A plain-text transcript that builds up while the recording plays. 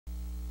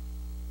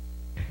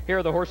Here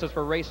are the horses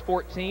for race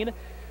 14.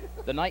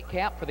 The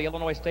nightcap for the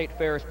Illinois State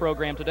Fair's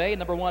program today.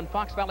 Number 1,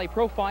 Fox Valley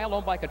Profile,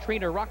 owned by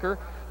Katrina Rucker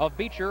of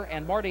Beecher,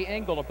 and Marty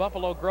Engel of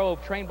Buffalo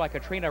Grove, trained by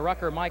Katrina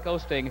Rucker, Mike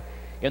Osting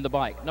in the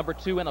bike. Number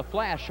 2, In a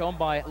Flash, owned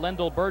by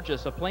Lendl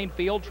Burgess of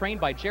Plainfield, trained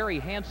by Jerry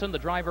Hansen. The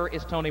driver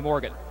is Tony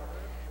Morgan.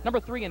 Number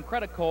 3,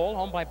 Incredicole,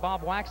 owned by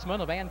Bob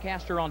Waxman of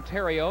Ancaster,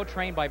 Ontario,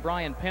 trained by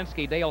Brian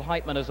Penske. Dale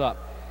Heitman is up.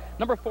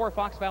 Number 4,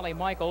 Fox Valley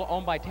Michael,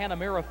 owned by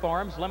Tanamera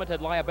Farms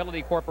Limited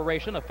Liability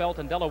Corporation of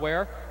Felton,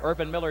 Delaware.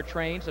 Irvin Miller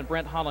trains and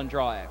Brent Holland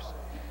drives.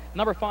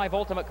 Number 5,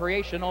 Ultimate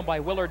Creation, owned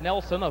by Willard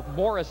Nelson of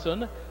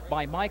Morrison,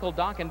 by Michael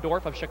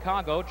Dockendorf of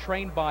Chicago,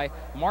 trained by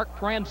Mark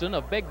Franzen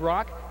of Big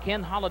Rock.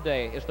 Ken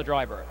Holliday is the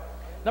driver.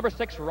 Number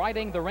 6,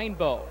 Riding the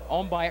Rainbow,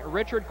 owned by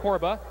Richard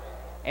Corba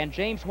and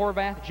James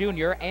Horvath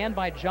Jr., and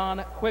by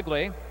John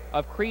Quigley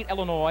of Crete,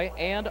 Illinois,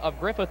 and of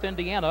Griffith,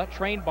 Indiana,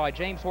 trained by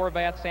James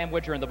Horvath, Sam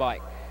Widger in the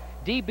bike.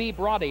 D.B.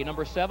 Brody,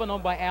 number 7,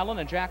 owned by Alan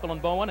and Jacqueline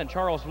Bowen and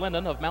Charles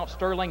Linden of Mount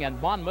Sterling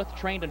and Monmouth,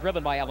 trained and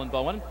driven by Alan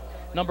Bowen.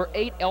 Number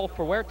 8, El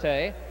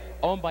Fuerte,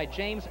 owned by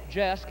James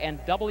Jesk and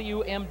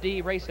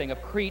WMD Racing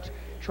of Crete,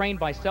 trained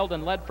by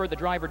Selden Ledford, the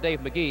driver Dave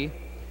McGee.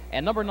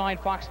 And number 9,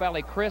 Fox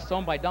Valley Chris,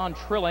 owned by Don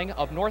Trilling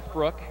of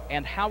Northbrook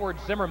and Howard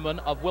Zimmerman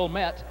of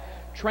Wilmette,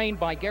 trained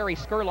by Gary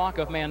Skurlock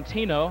of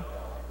Mantino,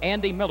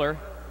 Andy Miller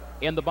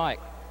in the bike.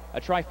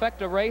 A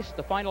trifecta race,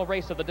 the final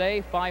race of the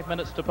day, 5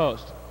 minutes to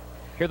post.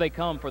 Here they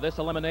come for this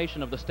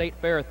elimination of the State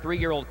Fair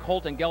 3-year-old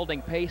colt and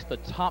gelding pace. The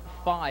top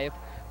 5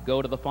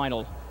 go to the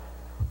final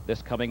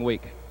this coming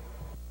week.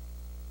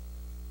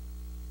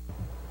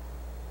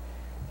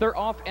 They're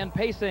off and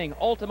pacing.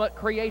 Ultimate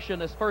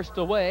Creation is first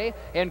away.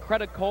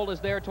 Incredicole is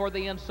there toward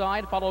the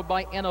inside, followed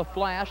by In a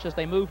Flash as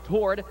they move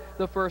toward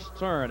the first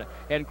turn.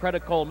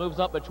 Incredicole moves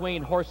up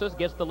between horses,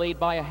 gets the lead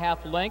by a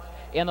half length.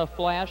 In a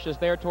Flash is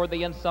there toward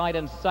the inside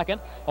in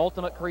second.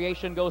 Ultimate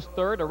Creation goes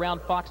third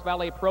around Fox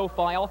Valley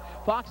Profile.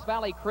 Fox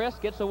Valley Chris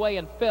gets away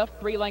in fifth,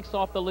 3 lengths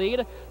off the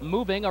lead,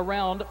 moving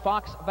around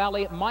Fox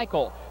Valley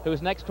Michael,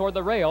 who's next toward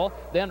the rail.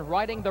 Then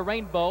Riding the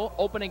Rainbow,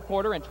 opening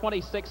quarter in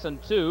 26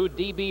 and 2.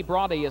 D.B.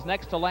 Brody is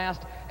next to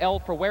last. El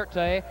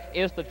Fuerte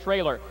is the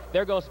trailer.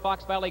 There goes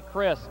Fox Valley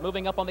Chris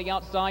moving up on the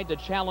outside to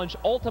challenge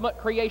Ultimate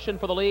Creation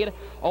for the lead.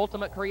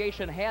 Ultimate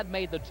Creation had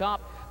made the top,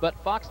 but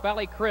Fox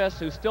Valley Chris,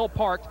 who's still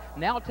parked,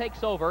 now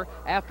takes over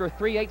after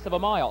 3/8 of a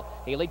mile.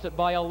 He leads it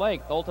by a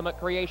length. Ultimate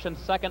Creation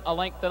second, a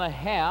length and a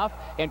half.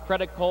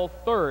 Incredicole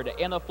third.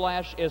 In a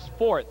Flash is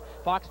fourth.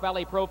 Fox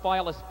Valley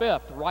Profile is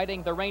fifth.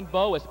 Riding the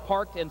Rainbow is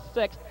parked in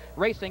sixth,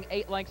 racing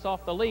 8 lengths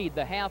off the lead.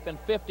 The half in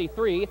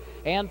 53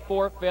 and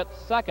 4/5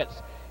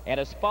 seconds. And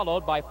is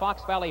followed by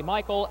Fox Valley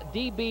Michael,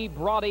 D.B.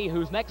 Brody,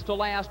 who's next to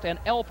last, and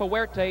El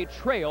Fuerte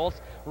trails,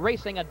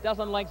 racing a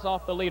dozen lengths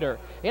off the leader.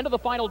 Into the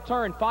final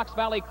turn, Fox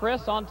Valley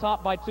Chris on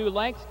top by 2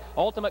 lengths.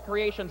 Ultimate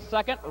Creation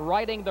second.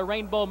 Riding the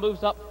Rainbow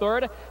moves up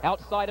third,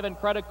 outside of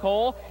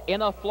Incredicole.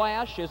 In a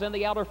Flash is in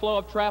the outer flow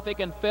of traffic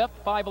in fifth,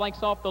 5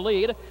 lengths off the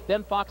lead.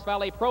 Then Fox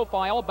Valley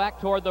Profile back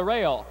toward the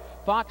rail.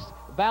 Fox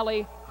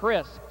Valley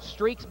Chris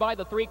streaks by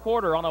the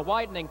 3/4 on a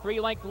widening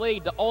 3-length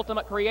lead to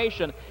Ultimate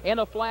Creation. In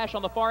a Flash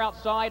on the far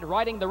outside,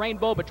 Riding the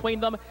Rainbow between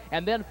them,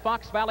 and then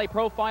Fox Valley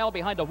Profile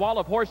behind a wall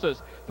of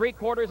horses.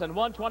 3/4 and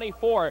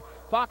 1:24.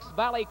 Fox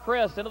Valley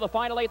Chris into the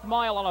final 8th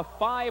mile on a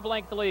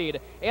 5-length lead.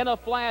 In a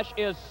Flash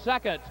is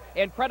second.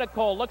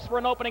 Incredicole looks for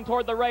an opening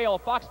toward the rail.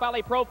 Fox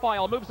Valley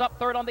Profile moves up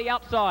third on the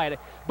outside,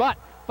 but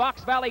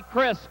Fox Valley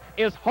Chris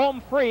is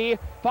home free.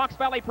 Fox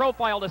Valley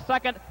Profile to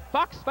second.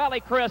 Fox Valley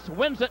Chris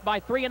wins it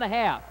by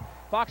 3.5.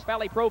 Fox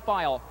Valley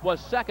Profile was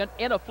second.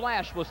 In a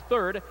Flash was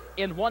third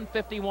in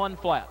 1:51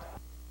 flat.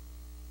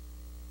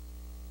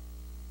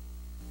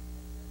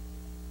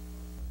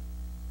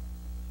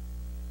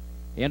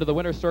 Into the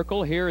winner's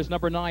circle, here is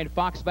number 9,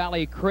 Fox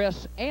Valley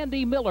Chris.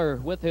 Andy Miller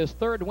with his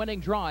 3rd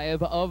winning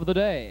drive of the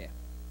day.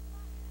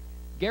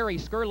 Gary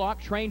Skurlock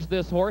trains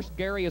this horse.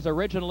 Gary is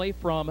originally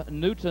from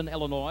Newton,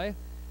 Illinois.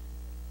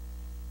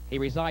 He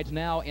resides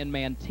now in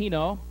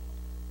Mantino,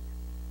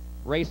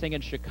 racing in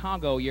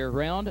Chicago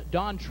year-round.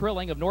 Don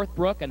Trilling of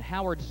Northbrook and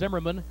Howard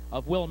Zimmerman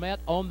of Wilmette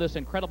own this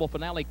incredible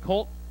finale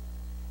colt,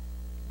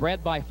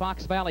 bred by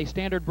Fox Valley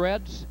Standard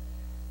Breds.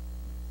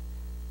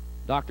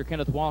 Dr.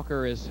 Kenneth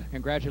Walker is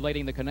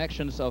congratulating the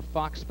connections of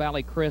Fox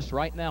Valley Chris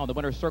right now in the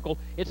winner's circle.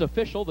 It's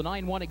official, the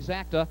 9-1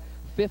 exacta,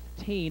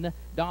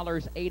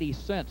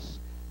 $15.80.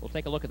 We'll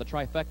take a look at the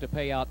trifecta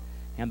payout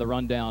and the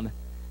rundown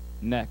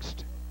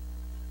next.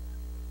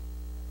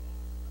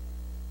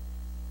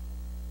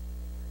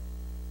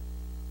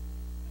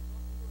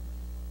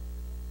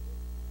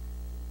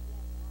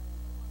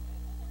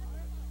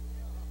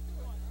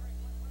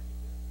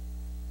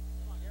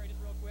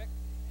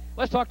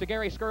 Let's talk to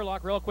Gary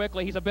Skurlock real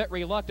quickly. He's a bit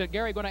reluctant.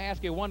 Gary, going to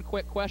ask you one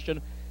quick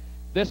question.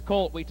 This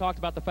colt, we talked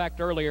about the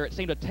fact earlier, it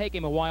seemed to take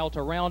him a while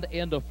to round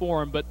into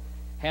form, but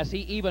has he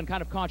even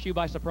kind of caught you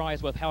by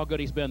surprise with how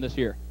good he's been this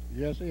year?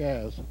 Yes, he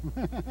has.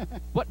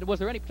 Was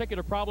there any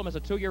particular problem as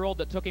a 2-year-old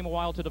that took him a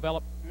while to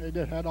develop? He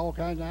just had all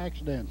kinds of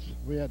accidents.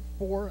 We had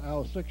 4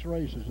 out of 6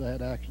 races that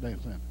had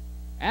accidents in.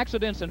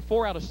 Accidents in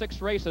 4 out of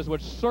 6 races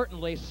would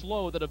certainly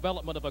slow the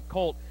development of a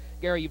colt.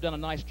 Gary, you've done a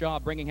nice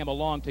job bringing him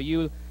along. To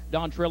you,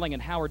 Don Trilling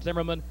and Howard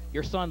Zimmerman,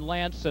 your son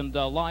Lance, and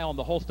Lyle and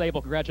the whole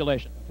stable,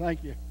 congratulations.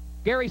 Thank you.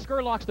 Gary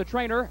Skurlock's the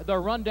trainer. The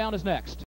rundown is next.